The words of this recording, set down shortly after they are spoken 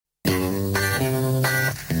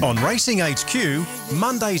On Racing HQ,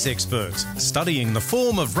 Monday's Experts, studying the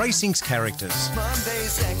form of racing's characters.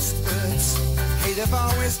 Monday's Experts, hey, they've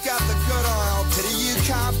always got the good oil. Pity you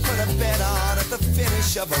can't put a bet on at the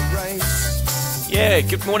finish of a race. Yeah,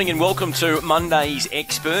 good morning and welcome to Monday's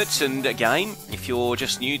Experts. And again, if you're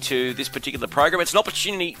just new to this particular program, it's an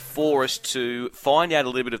opportunity for us to find out a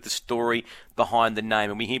little bit of the story behind the name.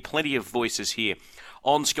 And we hear plenty of voices here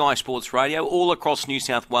on Sky Sports Radio, all across New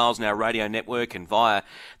South Wales and our radio network and via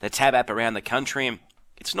the Tab app around the country. And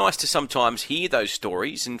it's nice to sometimes hear those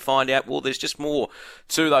stories and find out, well, there's just more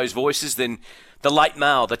to those voices than the late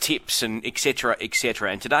mail, the tips, and etc.,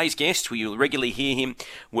 etc. And today's guest, you'll regularly hear him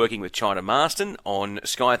working with China Marston on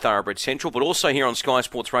Sky Thoroughbred Central, but also here on Sky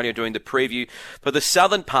Sports Radio doing the preview for the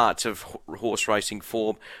southern parts of horse racing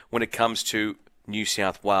form when it comes to New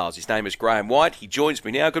South Wales. His name is Graeme White. He joins me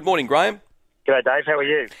now. Good morning, Graeme. G'day, Dave. How are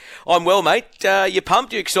you? I'm well, mate. You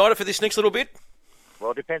pumped? You excited for this next little bit?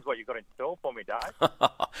 Well, it depends what you've got in store for me, Dave.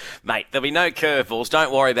 Mate, there'll be no curveballs.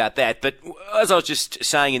 Don't worry about that. But as I was just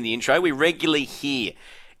saying in the intro, we regularly hear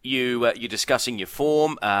you discussing your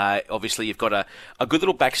form. Obviously, you've got a good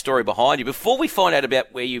little backstory behind you. Before we find out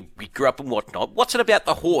about where you grew up and whatnot, what's it about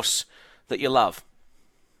the horse that you love?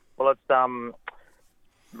 Well, it's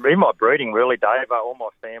in my breeding, really, Dave. All my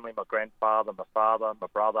family, my grandfather, my father, my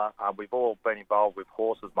brother, we've all been involved with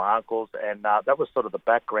horses, my uncles, and that was sort of the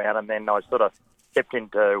background. And then I sort of stepped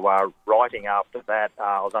into writing after that.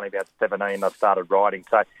 I was only about 17. I started writing.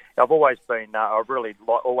 So I've always been, I've really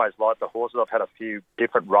always liked the horses. I've had a few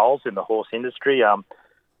different roles in the horse industry. I've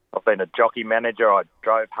been a jockey manager. I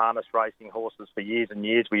drove harness racing horses for years and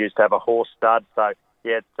years. We used to have a horse stud. So,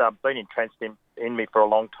 yeah, it's been entrenched in me for a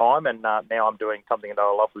long time, and now I'm doing something that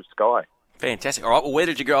I love with Sky. Fantastic. All right, well, where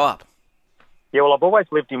did you grow up? Yeah, well, I've always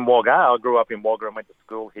lived in Wagga. I grew up in Wagga and went to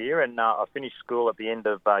school here, and I finished school at the end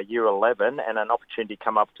of year 11, and an opportunity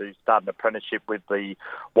came up to start an apprenticeship with the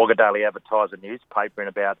Wagga Daily Advertiser newspaper in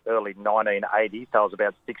about early 1980, so I was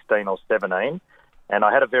about 16 or 17. And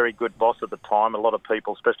I had a very good boss at the time. A lot of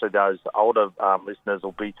people, especially those older listeners,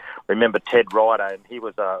 will remember Ted Ryder, and he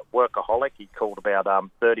was a workaholic. He called about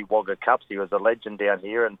 30 Wagga Cups. He was a legend down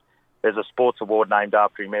here, and there's a sports award named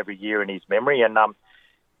after him every year in his memory. And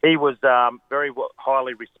he was very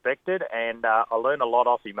highly respected, and I learned a lot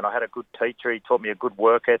off him. And I had a good teacher. He taught me a good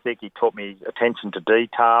work ethic. He taught me attention to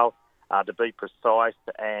detail, to be precise,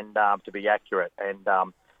 and to be accurate. And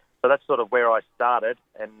so that's sort of where I started.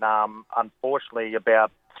 And unfortunately,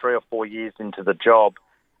 about 3 or 4 years into the job,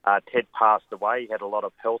 Ted passed away. He had a lot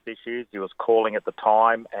of health issues. He was calling at the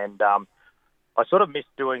time. And I sort of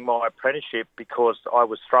missed doing my apprenticeship because I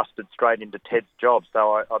was thrusted straight into Ted's job.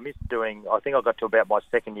 So I missed doing, I think I got to about my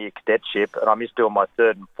second year cadetship, and I missed doing my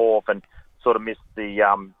third and fourth, and sort of missed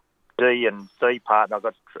the D and C part, and I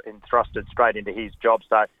got thrusted straight into his job.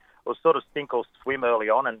 So it was sort of sink or swim early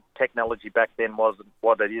on, and technology back then wasn't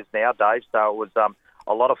what it is now, Dave. So it was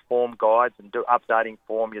a lot of form guides and updating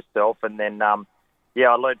form yourself. And then, I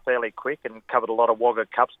learned fairly quick and covered a lot of Wagga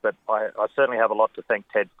Cups, but I certainly have a lot to thank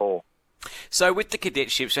Ted for. So with the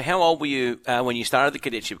cadetship, so how old were you when you started the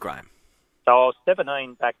cadetship, Graeme? So I was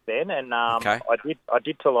 17 back then, and okay. I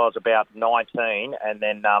did till I was about 19, and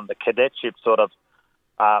then the cadetship sort of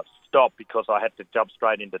stopped because I had to jump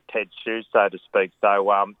straight into Ted's shoes, so to speak. So,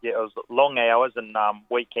 it was long hours and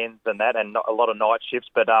weekends and that, and a lot of night shifts,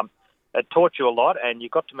 but it taught you a lot, and you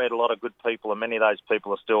got to meet a lot of good people, and many of those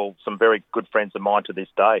people are still some very good friends of mine to this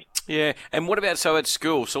day. Yeah, and what about so at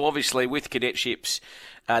school? So obviously with cadetships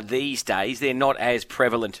these days, they're not as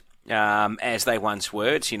prevalent as they once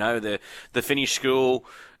were. It's, the finish school,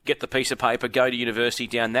 get the piece of paper, go to university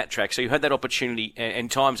down that track. So you had that opportunity,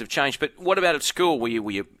 and times have changed. But what about at school? Were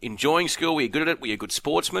you enjoying school? Were you good at it? Were you a good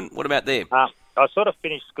sportsman? What about there? I sort of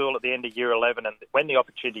finished school at the end of year 11, and when the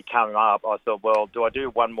opportunity came up, I thought, well, do I do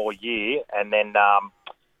one more year and then,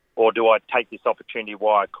 or do I take this opportunity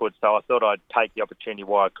while I could? So I thought I'd take the opportunity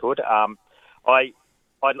while I could. I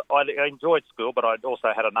enjoyed school, but I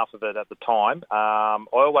also had enough of it at the time. I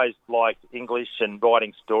always liked English and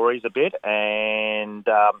writing stories a bit, and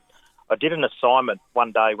I did an assignment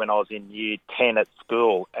one day when I was in year 10 at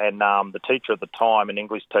school, and the teacher at the time, an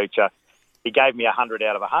English teacher, he gave me 100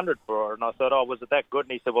 out of 100 for it, and I thought, oh, was it that good?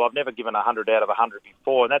 And he said, well, I've never given 100 out of 100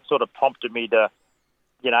 before, and that sort of prompted me to,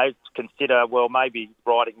 consider, well, maybe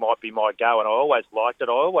writing might be my go, and I always liked it.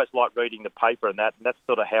 I always liked reading the paper and that's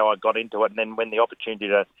sort of how I got into it. And then when the opportunity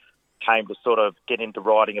came to sort of get into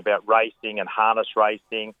writing about racing and harness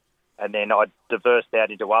racing, and then I diversed out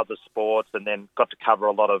into other sports, and then got to cover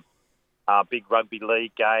a lot of big rugby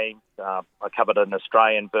league games. I covered an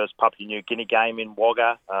Australian versus Papua New Guinea game in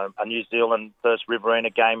Wagga, a New Zealand versus Riverina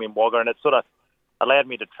game in Wagga, and it sort of allowed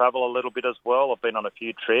me to travel a little bit as well. I've been on a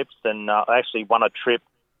few trips, and I actually won a trip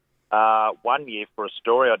 1 year for a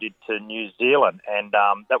story I did to New Zealand, and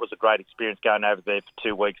that was a great experience going over there for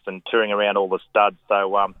 2 weeks and touring around all the studs.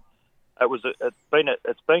 So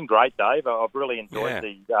it's been great, Dave. I've really enjoyed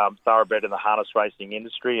the thoroughbred and the harness racing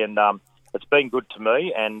industry, and it's been good to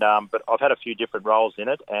me. And but I've had a few different roles in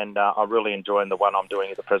it, and I'm really enjoying the one I'm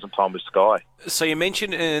doing at the present time with Sky. So you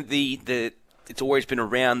mentioned the it's always been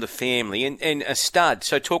around the family and a stud.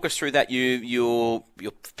 So talk us through that. Your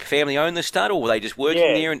family own the stud, or were they just working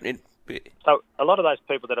there? So a lot of those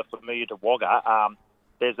people that are familiar to Wagga,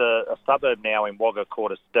 there's a suburb now in Wagga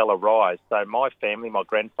called Estella Rise. So my family, my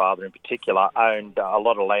grandfather in particular, owned a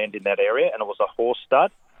lot of land in that area, and it was a horse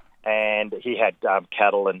stud, and he had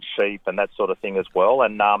cattle and sheep and that sort of thing as well.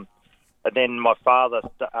 And then my father,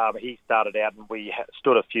 he started out, and we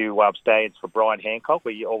stood a few stands for Brian Hancock.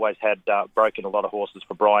 We always had broken a lot of horses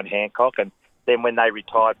for Brian Hancock, and then when they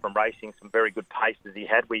retired from racing, some very good paces he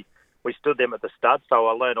had, we stood them at the stud. So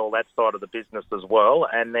I learned all that side of the business as well.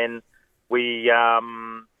 And then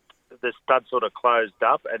the stud sort of closed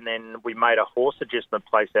up, and then we made a horse adjustment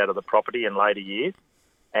place out of the property in later years.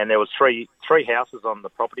 And there was three houses on the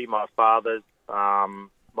property: my father's,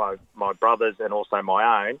 my brother's, and also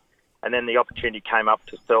my own. And then the opportunity came up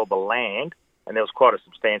to sell the land, and there was quite a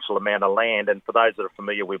substantial amount of land. And for those that are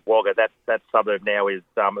familiar with Wagga, that suburb now is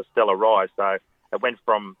Estella Rise. So it went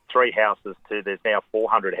from 3 houses to there's now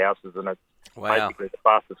 400 houses, and it's basically the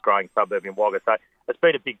fastest growing suburb in Wagga. So it's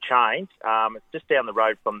been a big change. It's just down the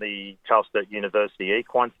road from the Charles Sturt University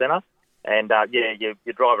Equine Centre. And, you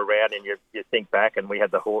drive around and you think back, and we had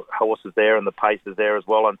the horses there and the paces there as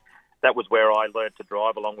well. And that was where I learned to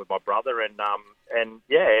drive along with my brother. And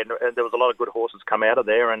there was a lot of good horses come out of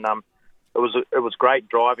there. And it was great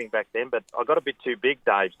driving back then, but I got a bit too big,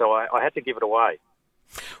 Dave, so I had to give it away.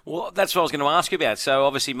 Well, that's what I was going to ask you about. So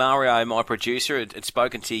obviously Mario, my producer, had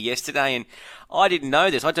spoken to you yesterday, and I didn't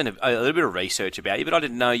know this. I'd done a little bit of research about you, but I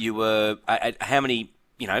didn't know you were how many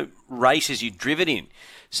races you'd driven in.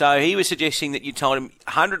 So he was suggesting that you told him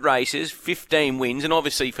 100 races, 15 wins, and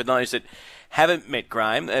obviously for those that haven't met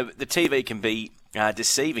Graeme, the TV can be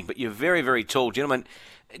deceiving, but you're a very, very tall gentleman.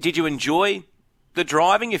 Did you enjoy the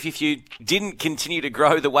driving? If you didn't continue to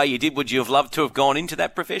grow the way you did, would you have loved to have gone into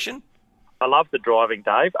that profession? I love the driving,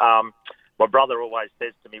 Dave. My brother always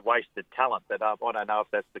says to me, wasted talent, but I don't know if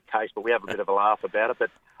that's the case, but we have a bit of a laugh about it.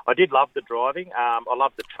 But I did love the driving. I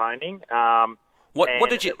loved the training. What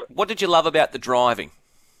did you love about the driving?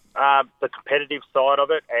 The competitive side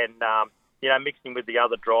of it, and mixing with the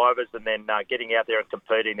other drivers, and then getting out there and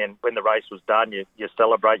competing. And when the race was done, you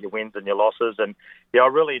celebrate your wins and your losses. And I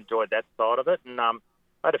really enjoyed that side of it. And I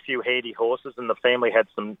had a few handy horses, and the family had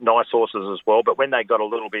some nice horses as well. But when they got a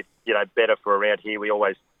little bit, better for around here, we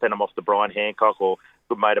always sent them off to Brian Hancock or a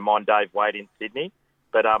good mate of mine, Dave Wade, in Sydney.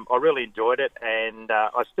 But I really enjoyed it, and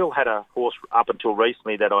I still had a horse up until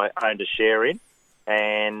recently that I owned a share in,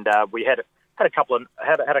 and we had a couple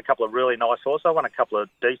of really nice horses. I won a couple of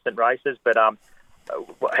decent races, but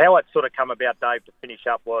how it sort of come about, Dave, to finish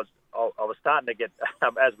up was I was starting to get,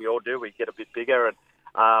 as we all do, we get a bit bigger, and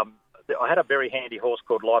I had a very handy horse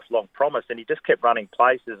called Lifelong Promise, and he just kept running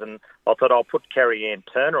places, and I thought I'll put Kerry Ann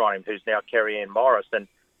Turner on him, who's now Kerry Ann Morris, and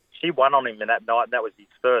she won on him in that night, and that was his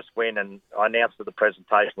first win. And I announced at the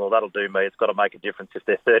presentation, well, that'll do me. It's got to make a difference if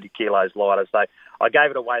they're 30 kilos lighter. So I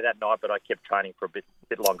gave it away that night, but I kept training for a bit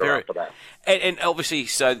longer after that. And obviously,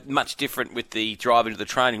 so much different with the driving to the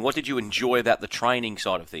training. What did you enjoy about the training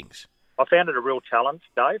side of things? I found it a real challenge,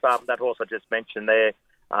 Dave. That horse I just mentioned there,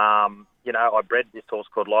 I bred this horse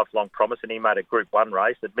called Lifelong Promise, and he made a Group 1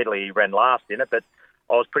 race. Admittedly, he ran last in it, but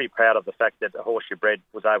I was pretty proud of the fact that the horse you bred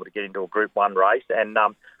was able to get into a Group 1 race. And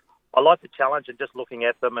I like the challenge and just looking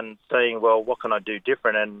at them and seeing, well, what can I do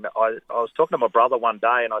different? And I was talking to my brother one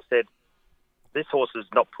day, and I said, this horse is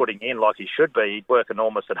not putting in like he should be. He'd work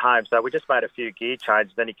enormous at home. So we just made a few gear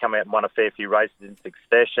changes. Then he came out and won a fair few races in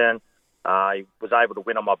succession. He was able to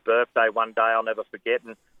win on my birthday one day, I'll never forget.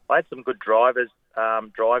 And I had some good drivers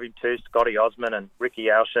driving too, Scotty Osman and Ricky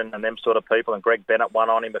Alshin and them sort of people, and Greg Bennett won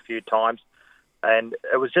on him a few times. And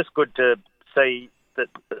it was just good to see that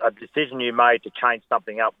a decision you made to change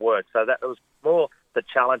something up worked. So that it was more the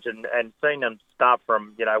challenge and seeing them start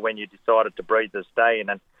from, when you decided to breed the stallion.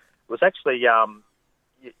 And it was actually,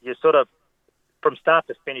 you sort of, from start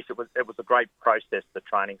to finish, it was a great process, the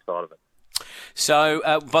training side of it. So,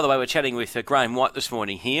 by the way, we're chatting with Graeme White this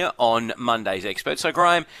morning here on Monday's Expert. So,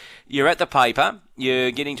 Graeme, you're at the paper.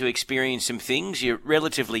 You're getting to experience some things. You're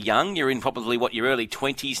relatively young. You're in probably, your early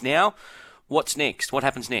 20s now. What's next? What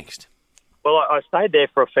happens next? Well, I stayed there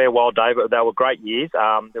for a fair while, Dave. They were great years.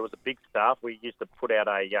 There was a big staff. We used to put out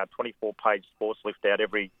a 24-page sports lift out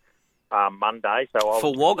every Monday.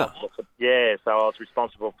 For Wagga? Yeah, so I was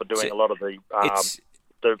responsible for doing a lot of the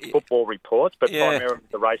football reports, but primarily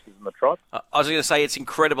the races and the trots. I was going to say, it's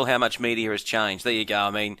incredible how much media has changed. There you go. I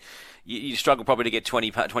mean, you struggle probably to get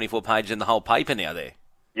 24 pages in the whole paper now there.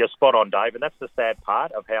 You're spot on, Dave, and that's the sad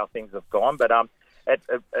part of how things have gone. But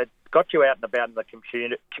it got you out and about in the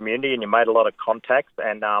community, and you made a lot of contacts,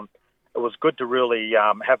 and it was good to really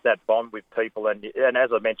have that bond with people. And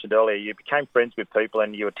as I mentioned earlier, you became friends with people,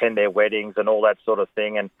 and you attend their weddings and all that sort of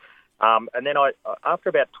thing. And then after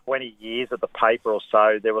about 20 years at the paper or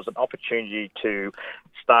so, there was an opportunity to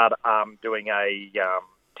start doing a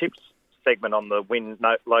tips segment on the Win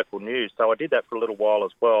local news. So I did that for a little while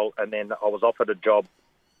as well, and then I was offered a job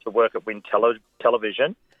to work at Win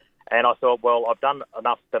Television. And I thought, well, I've done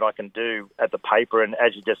enough that I can do at the paper. And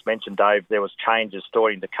as you just mentioned, Dave, there was changes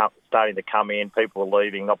starting to come in, people were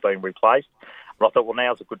leaving, not being replaced. And I thought, well,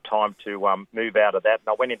 now's a good time to move out of that. And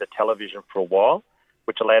I went into television for a while,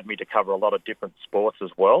 which allowed me to cover a lot of different sports as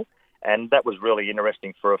well. And that was really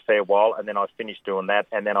interesting for a fair while. And then I finished doing that.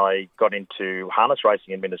 And then I got into harness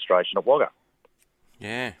racing administration at Wagga.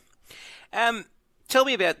 Yeah. Tell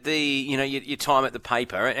me about your time at the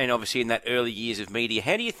paper, and obviously in that early years of media.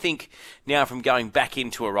 How do you think now, from going back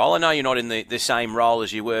into a role? I know you're not in the same role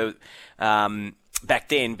as you were back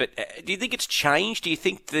then, but do you think it's changed? Do you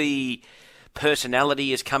think the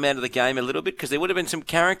personality has come out of the game a little bit? Because there would have been some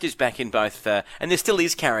characters back in both, and there still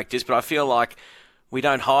is characters, but I feel like we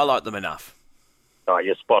don't highlight them enough. Oh,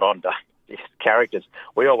 you're spot on, Dave. Characters.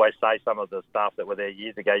 We always say some of the staff that were there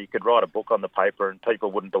years ago, you could write a book on the paper and people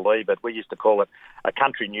wouldn't believe it. We used to call it a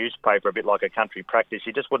country newspaper, a bit like a country practice.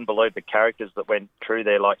 You just wouldn't believe the characters that went through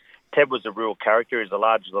there. Like Ted was a real character. He's a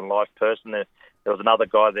larger-than-life person. There was another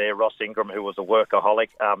guy there, Ross Ingram, who was a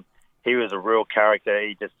workaholic. He was a real character.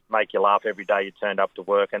 He'd just make you laugh every day you turned up to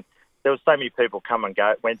work. And there was so many people come and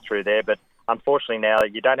go, went through there, but unfortunately now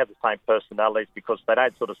you don't have the same personalities because they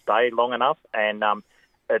don't sort of stay long enough. And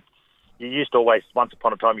you used to always, once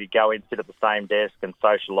upon a time, you go in, sit at the same desk and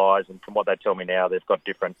socialise, and from what they tell me now, they've got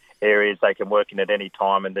different areas they can work in at any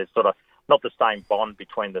time, and there's sort of not the same bond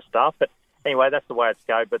between the staff. But anyway, that's the way it's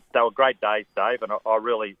go. But they were great days, Dave, and I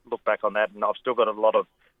really look back on that, and I've still got a lot of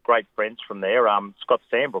great friends from there. Scott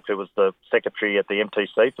Sandbrook, who was the secretary at the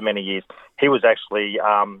MTC for many years, he was actually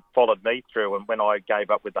followed me through, and when I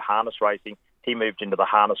gave up with the harness racing, he moved into the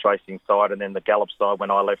harness racing side, and then the Gallop side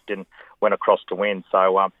when I left and went across to Win.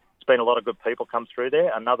 So it's been a lot of good people come through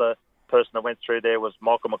there. Another person that went through there was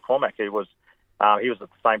Michael McCormack, who was he was at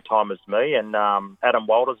the same time as me, and Adam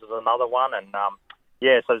Walters is another one, and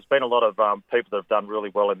so there's been a lot of people that have done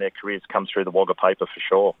really well in their careers come through the Wagga paper for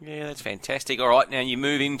sure. Yeah, that's fantastic. All right, now you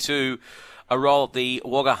move into a role at the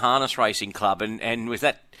Wagga Harness Racing Club, and was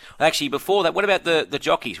that actually before that? What about the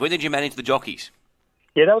jockeys? When did you manage the jockeys?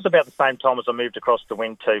 Yeah, that was about the same time as I moved across to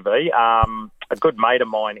Win TV. A good mate of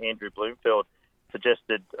mine, Andrew Bloomfield,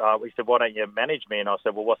 suggested, he said, why don't you manage me? And I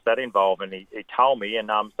said, well, what's that involve? And he told me, and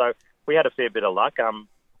so we had a fair bit of luck.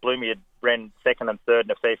 Bloomy had ran second and third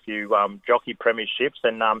in a fair few jockey premierships,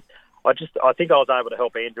 and I think I was able to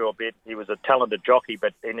help Andrew a bit. He was a talented jockey,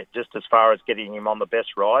 but just as far as getting him on the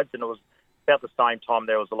best rides, and it was about the same time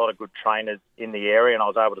there was a lot of good trainers in the area, and I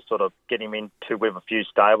was able to sort of get him into with a few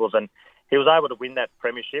stables, and he was able to win that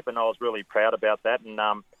premiership, and I was really proud about that,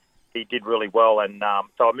 and he did really well, and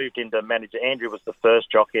so I moved into manager. Andrew was the first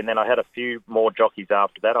jockey, and then I had a few more jockeys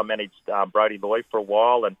after that. I managed Brodie Lloyd for a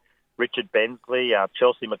while, and Richard Bensley,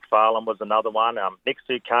 Chelsea McFarlane was another one, Nick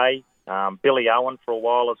Souquet, Billy Owen for a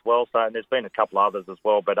while as well, so and there's been a couple others as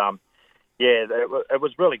well, but it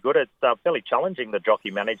was really good. It's fairly challenging, the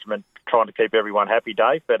jockey management, trying to keep everyone happy,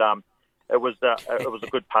 Dave, but it was a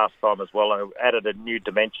good pastime as well, and it added a new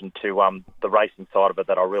dimension to the racing side of it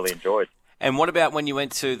that I really enjoyed. And what about when you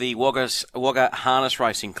went to the Wagga Harness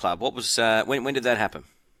Racing Club? What was when did that happen?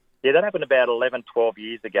 Yeah, that happened about 11, 12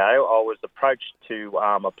 years ago. I was approached to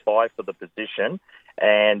apply for the position,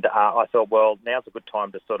 and I thought, well, now's a good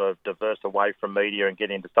time to sort of diverse away from media and get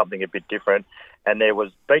into something a bit different. And there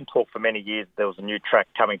was been talk for many years there was a new track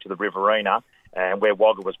coming to the Riverina, and where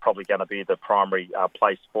Wagga was probably going to be the primary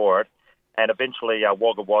place for it. And eventually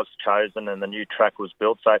Wagga was chosen and the new track was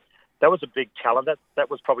built. So that was a big challenge. That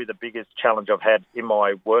was probably the biggest challenge I've had in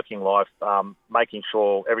my working life, making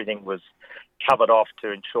sure everything was covered off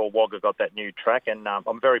to ensure Wagga got that new track. And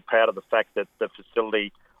I'm very proud of the fact that the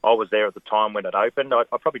facility, I was there at the time when it opened. I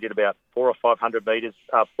probably did about 400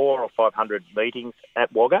 or 500 meetings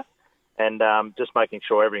at Wagga, and just making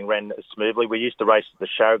sure everything ran smoothly. We used to race at the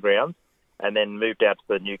showgrounds, and then moved out to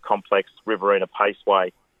the new complex, Riverina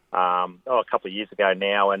Paceway, a couple of years ago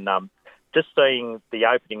now. And just seeing the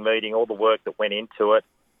opening meeting, all the work that went into it,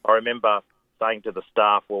 I remember saying to the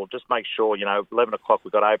staff, well, just make sure, 11 o'clock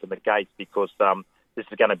we've got to open the gates because this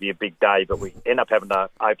is going to be a big day. But we end up having to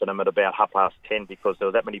open them at about 10:30 because there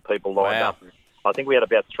were that many people lined up. I think we had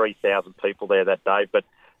about 3,000 people there that day. But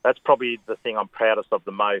that's probably the thing I'm proudest of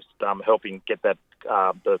the most, helping get that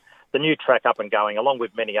the new track up and going, along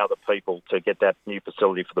with many other people, to get that new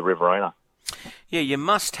facility for the Riverina. Yeah, you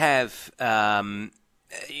must have.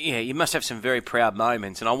 You must have some very proud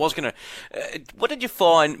moments. And I was going to. What did you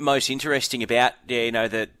find most interesting about the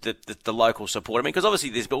local support? I mean, because obviously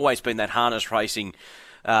there's always been that harness racing,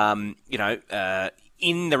 in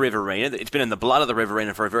the Riverina. It's been in the blood of the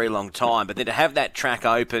Riverina for a very long time. But then to have that track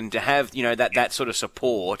open, to have that sort of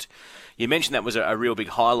support. You mentioned that was a real big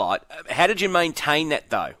highlight. How did you maintain that,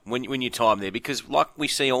 though, when you time there? Because like we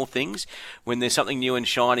see all things, when there's something new and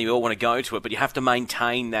shiny, we all want to go to it, but you have to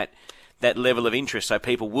maintain that level of interest so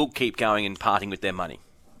people will keep going and parting with their money.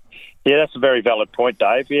 Yeah, that's a very valid point,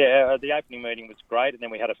 Dave. Yeah, the opening meeting was great, and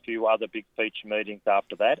then we had a few other big feature meetings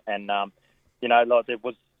after that. And,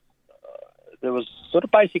 there was sort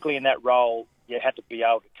of basically in that role, you had to be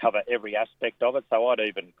able to cover every aspect of it. So I'd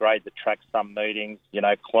even grade the track some meetings,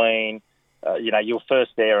 clean. You're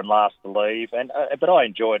first there and last to leave. But I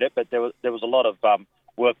enjoyed it. But there was a lot of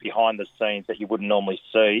work behind the scenes that you wouldn't normally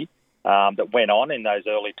see that went on in those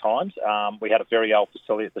early times. We had a very old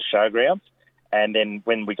facility at the showgrounds. And then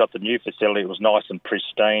when we got the new facility, it was nice and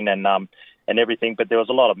pristine and everything. But there was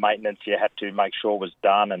a lot of maintenance you had to make sure was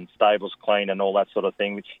done, and stables clean and all that sort of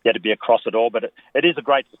thing. You had to be across it all. But it is a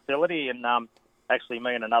great facility, and actually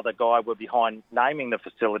me and another guy were behind naming the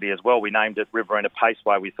facility as well. We named it Riverina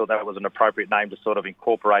Paceway. We thought that was an appropriate name to sort of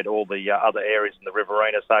incorporate all the other areas in the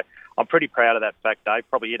Riverina. So I'm pretty proud of that fact, Dave.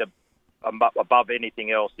 Probably above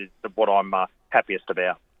anything else is what I'm happiest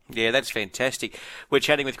about. Yeah, that's fantastic. We're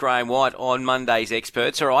chatting with Graeme White on Monday's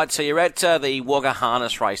Experts. All right, so you're at the Wagga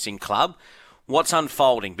Harness Racing Club. What's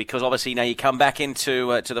unfolding? Because obviously now you come back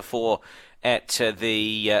into to the fore at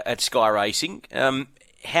Sky Racing.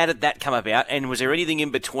 How did that come about, and was there anything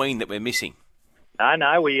in between that we're missing?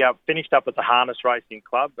 No, we finished up at the Harness Racing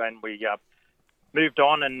Club, and we moved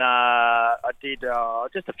on, and I did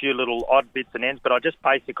just a few little odd bits and ends, but I just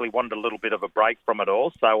basically wanted a little bit of a break from it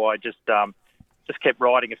all, so I just kept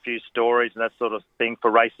writing a few stories and that sort of thing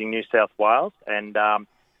for Racing New South Wales, and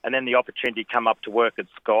then the opportunity come up to work at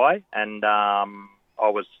Sky, and I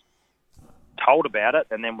was told about it,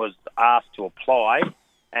 and then was asked to apply.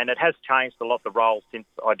 And it has changed a lot, the role, since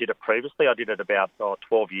I did it previously. I did it about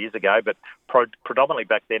 12 years ago, but predominantly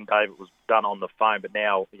back then, Dave, it was done on the phone. But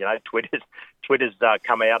now, Twitter's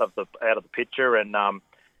come out of the picture, and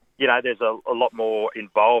there's a lot more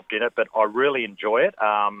involved in it. But I really enjoy it.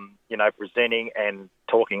 Presenting and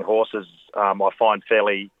talking horses, I find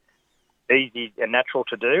fairly easy and natural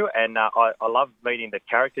to do, and I love meeting the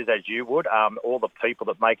characters, as you would. All the people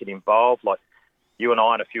that make it involved, like. You and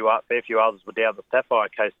I and a fair few others were down at the Sapphire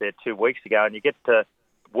Coast there 2 weeks ago, and you get to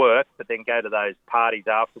work, but then go to those parties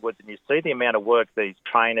afterwards, and you see the amount of work these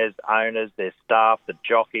trainers, owners, their staff, the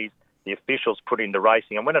jockeys, the officials put into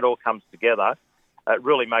racing. And when it all comes together, it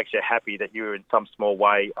really makes you happy that you're in some small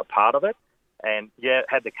way a part of it. And, yeah,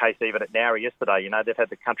 had the case even at Nowra yesterday. They've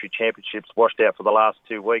had the country championships washed out for the last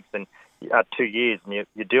 2 weeks and 2 years, and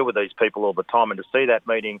you deal with these people all the time. And to see that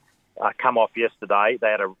meeting come off yesterday,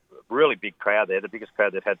 they had a really big crowd there, the biggest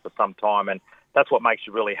crowd they've had for some time, and that's what makes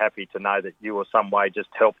you really happy to know that you, in some way, just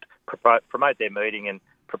helped promote their meeting and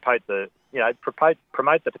promote the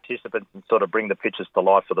participants and sort of bring the pictures to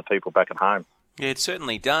life for the people back at home. Yeah, it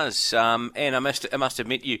certainly does. And I must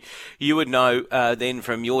admit, you would know then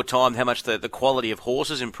from your time how much the quality of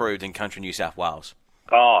horses improved in country New South Wales.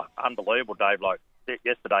 Oh, unbelievable, Dave! Like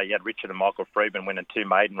yesterday, you had Richard and Michael Freedman winning 2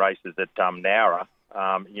 maiden races at Nowra.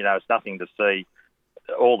 It's nothing to see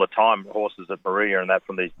all the time, horses at Maria and that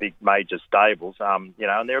from these big major stables, and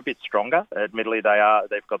they're a bit stronger. Admittedly,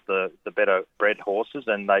 they've got the better bred horses,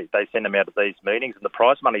 and they send them out at these meetings, and the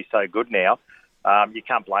prize money's so good now, you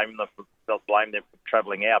can't blame them for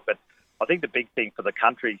travelling out. But I think the big thing for the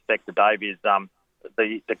country sector, Dave, is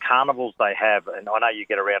the carnivals they have, and I know you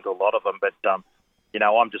get around to a lot of them, but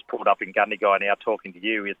I'm just pulled up in Gundagai now talking to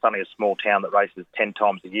you. It's only a small town that races 10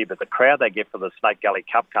 times a year, but the crowd they get for the Snake Gully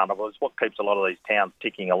Cup Carnival is what keeps a lot of these towns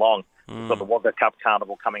ticking along. We've got the Wagga Cup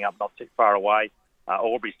Carnival coming up not too far away.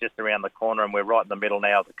 Albury's just around the corner, and we're right in the middle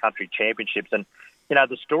now of the country championships. And,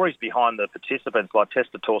 the stories behind the participants, like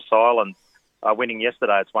Testator Silence winning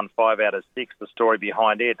yesterday, it's won 5 out of 6. The story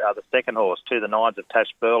behind it, the second horse, To the Nines of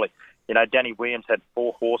Tash Burley. Danny Williams had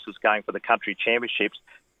 4 horses going for the country championships,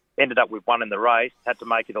 ended up with one in the race, had to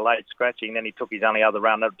make it a late scratching, then he took his only other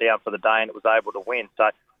run down for the day and it was able to win. So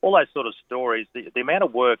all those sort of stories, the amount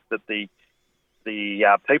of work that the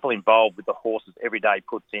people involved with the horses every day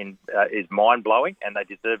puts in is mind-blowing, and they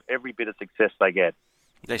deserve every bit of success they get.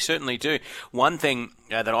 They certainly do. One thing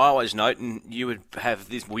that I always note, and you would have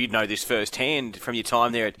this, well, you'd know this firsthand from your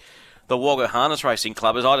time there at the Wagga Harness Racing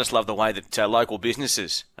Club, is I just love the way that local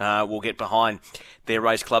businesses will get behind their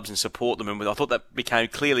race clubs and support them. And I thought that became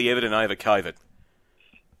clearly evident over COVID.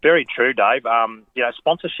 Very true, Dave.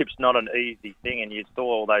 Sponsorship's not an easy thing, and you saw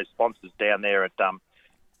all those sponsors down there at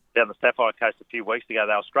down the Sapphire Coast a few weeks ago.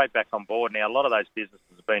 They were straight back on board. Now, a lot of those businesses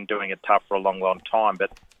have been doing it tough for a long, long time,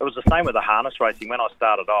 but it was the same with the harness racing. When I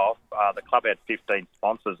started off, the club had 15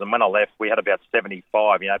 sponsors, and when I left, we had about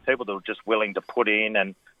 75. People that were just willing to put in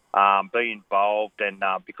and be involved, and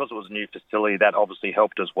because it was a new facility, that obviously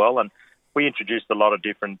helped as well. And we introduced a lot of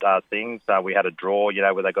different things. We had a draw,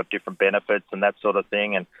 where they got different benefits and that sort of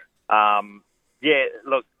thing. And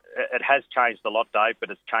look, it has changed a lot, Dave, but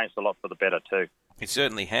it's changed a lot for the better too. It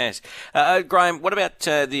certainly has. Graeme, what about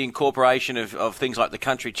the incorporation of things like the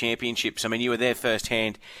country championships? I mean, you were there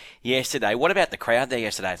firsthand yesterday. What about the crowd there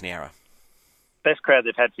yesterday at Nowra? Best crowd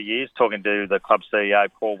they've had for years, talking to the club CEO,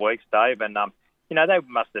 Paul Weeks, Dave, and they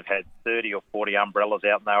must have had 30 or 40 umbrellas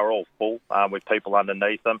out, and they were all full with people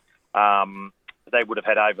underneath them. They would have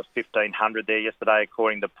had over 1,500 there yesterday,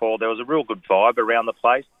 according to Paul. There was a real good vibe around the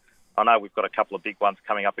place. I know we've got a couple of big ones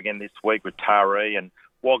coming up again this week with Taree, and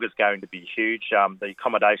Wagga's going to be huge. The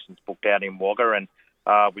accommodation's booked out in Wagga, and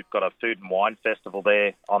we've got a food and wine festival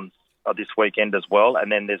there on this weekend as well.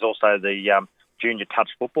 And then there's also the Junior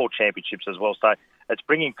Touch Football Championships as well. So it's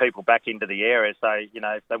bringing people back into the area. So,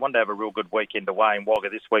 if they want to have a real good weekend away in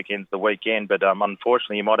Wagga, this weekend's the weekend. But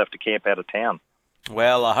unfortunately, you might have to camp out of town.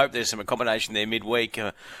 Well, I hope there's some accommodation there midweek.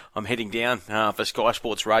 I'm heading down for Sky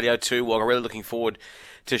Sports Radio too. Well, I'm really looking forward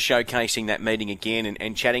to showcasing that meeting again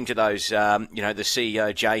and chatting to those, the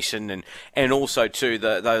CEO, Jason, and also to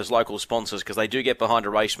those local sponsors, because they do get behind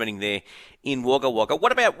a race meeting there in Wagga Wagga.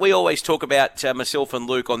 What about, we always talk about, myself and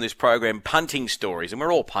Luke on this program, punting stories, and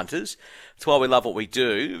we're all punters. That's why we love what we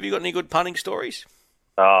do. Have you got any good punting stories?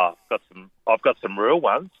 I've got some real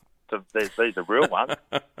ones. These are real ones.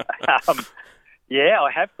 Yeah,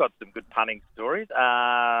 I have got some good punting stories.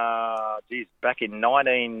 Back in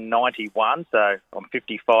 1991, so I'm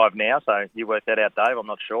 55 now, so you work that out, Dave, I'm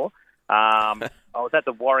not sure. I was at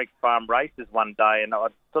the Warwick Farm races one day, and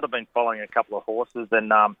I'd sort of been following a couple of horses,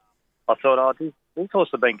 and I thought, these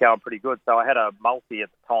horses have been going pretty good. So I had a multi at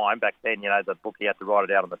the time. Back then, the bookie had to write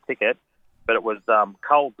it out on the ticket, but it was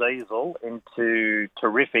Coal Diesel into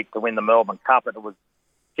Terrific to win the Melbourne Cup, and it was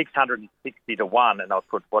 660 to 1, and I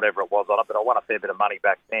put whatever it was on it, but I won a fair bit of money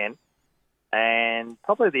back then. And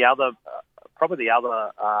probably the other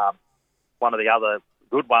one of the other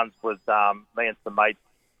good ones was me and some mates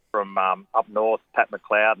from up north, Pat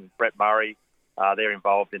McLeod and Brett Murray. They're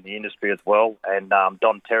involved in the industry as well. And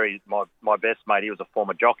Don Terry, my best mate, he was a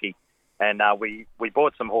former jockey. And we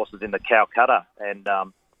bought some horses in the Calcutta, and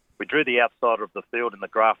we drew the outsider of the field in the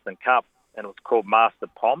Grafton Cup, and it was called Master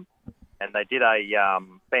Pom. And they did a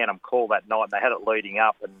Phantom Call that night, and they had it leading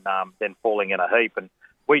up and then falling in a heap. And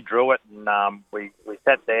we drew it, and we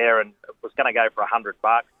sat there, and it was going to go for $100.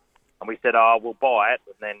 And we said, we'll buy it.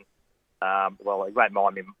 And then, you won't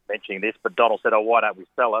mind me mentioning this, but Donald said, why don't we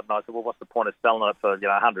sell it? And I said, well, what's the point of selling it for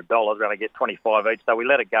 $100? We're going to get 25 each. So we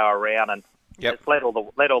let it go around, and it's led all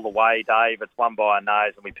the way, Dave. It's won by a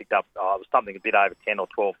nose, and we picked up, it was something a bit over 10 or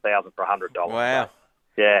 12,000 for $100. Wow.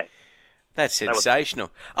 So, yeah. That's sensational.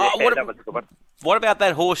 That was a good one. What about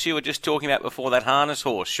that horse you were just talking about before, that harness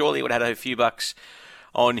horse? Surely it would have had a few bucks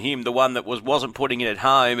on him, the one that wasn't putting it at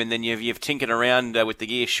home, and then you've tinkered around with the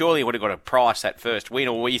gear. Surely you would have got a price that first win,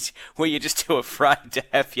 or were you just too afraid to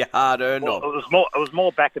have your hard-earned on? It was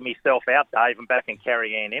more backing myself out, Dave, and backing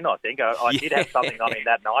Carrie Ann in, I think. I did have something on him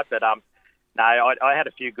that night, but no, I had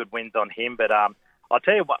a few good wins on him. But I'll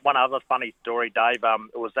tell you one other funny story, Dave.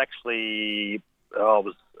 It was actually... it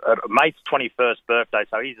was a mate's 21st birthday,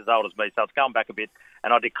 so he's as old as me, so it's going back a bit.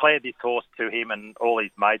 And I declared this horse to him and all his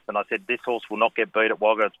mates, and I said, this horse will not get beat at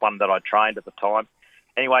Wagga. It's one that I trained at the time.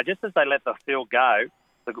 Anyway, just as they let the field go,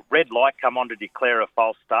 the red light come on to declare a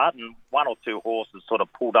false start, and one or two horses sort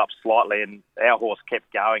of pulled up slightly, and our horse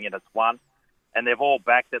kept going, and it's won. And they've all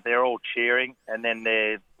backed it. They're all cheering, and then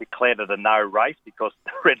they declared it a no race because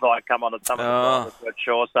the red light come on and some of the drivers weren't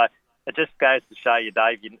sure. So it just goes to show you,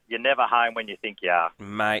 Dave, you're never home when you think you are.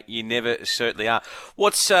 Mate, you never certainly are.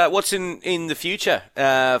 What's in the future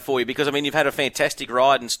for you? Because, I mean, you've had a fantastic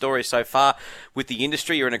ride and story so far with the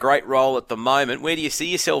industry. You're in a great role at the moment. Where do you see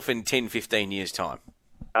yourself in 10, 15 years' time?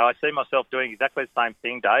 I see myself doing exactly the same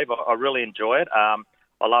thing, Dave. I really enjoy it.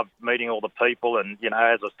 I love meeting all the people and,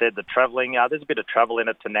 as I said, the travelling. There's a bit of travel in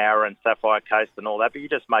it to Nowra and Sapphire Coast and all that, but you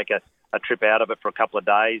just make a trip out of it for a couple of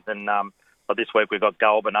days. And this week we've got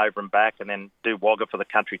Goulburn over and back and then do Wagga for the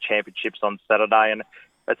country championships on Saturday. And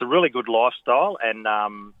it's a really good lifestyle and,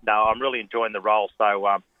 I'm really enjoying the role. So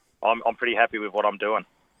I'm pretty happy with what I'm doing.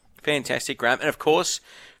 Fantastic, Graeme. And, of course,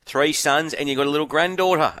 3 sons and you've got a little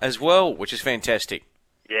granddaughter as well, which is fantastic.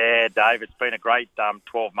 Yeah, Dave, it's been a great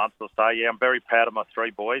 12 months or so. Yeah, I'm very proud of my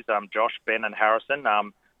 3 boys, Josh, Ben and Harrison.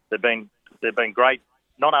 They've been great,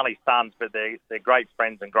 not only sons, but they're great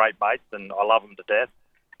friends and great mates, and I love them to death.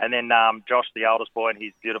 And then Josh, the oldest boy, and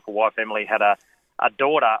his beautiful wife, Emily, had a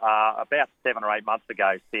daughter about 7 or 8 months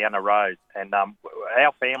ago, Sienna Rose. And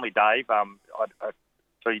our family, Dave,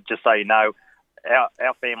 so just so you know,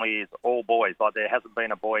 our family is all boys. Like there hasn't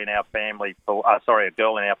been a boy in our family a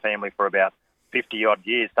girl in our family for about 50-odd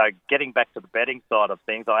years. So getting back to the betting side of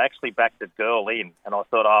things, I actually backed a girl in, and I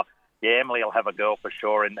thought, Emily will have a girl for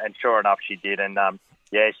sure, and sure enough, she did. And,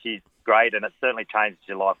 she's great, and it certainly changes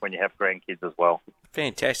your life when you have grandkids as well.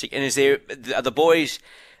 Fantastic. And are the boys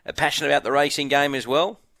passionate about the racing game as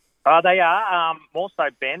well? They are. More so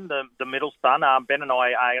Ben, the middle son. Ben and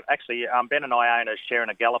I own a share in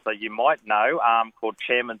a galloper you might know called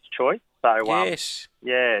Chairman's Choice. So yes.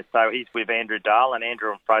 So he's with Andrew Dahl, and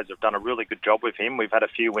Andrew and Fraser have done a really good job with him. We've had a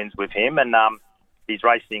few wins with him, and he's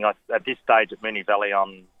racing at this stage at Moonee Valley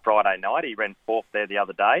on Friday night. He ran 4th there the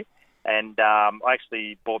other day, and I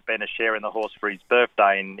actually bought Ben a share in the horse for his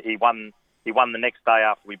birthday, and he won the next day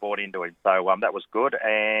after we bought into him. So that was good.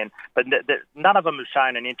 But none of them have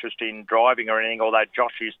shown an interest in driving or anything, although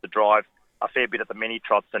Josh used to drive a fair bit at the mini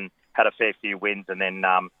trots and had a fair few wins, and then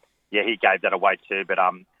he gave that away too. But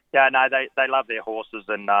they love their horses,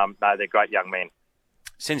 and they're great young men.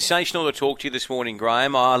 Sensational to talk to you this morning,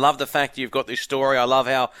 Graeme. I love the fact you've got this story. I love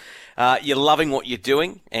how you're loving what you're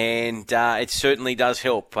doing, and it certainly does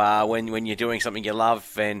help when you're doing something you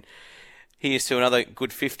love. And here's to another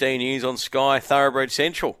good 15 years on Sky Thoroughbred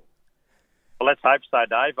Central. Well, let's hope so,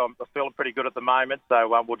 Dave. I'm feeling pretty good at the moment,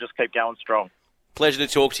 so we'll just keep going strong. Pleasure to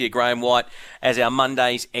talk to you, Graeme White, as our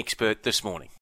Monday's expert this morning.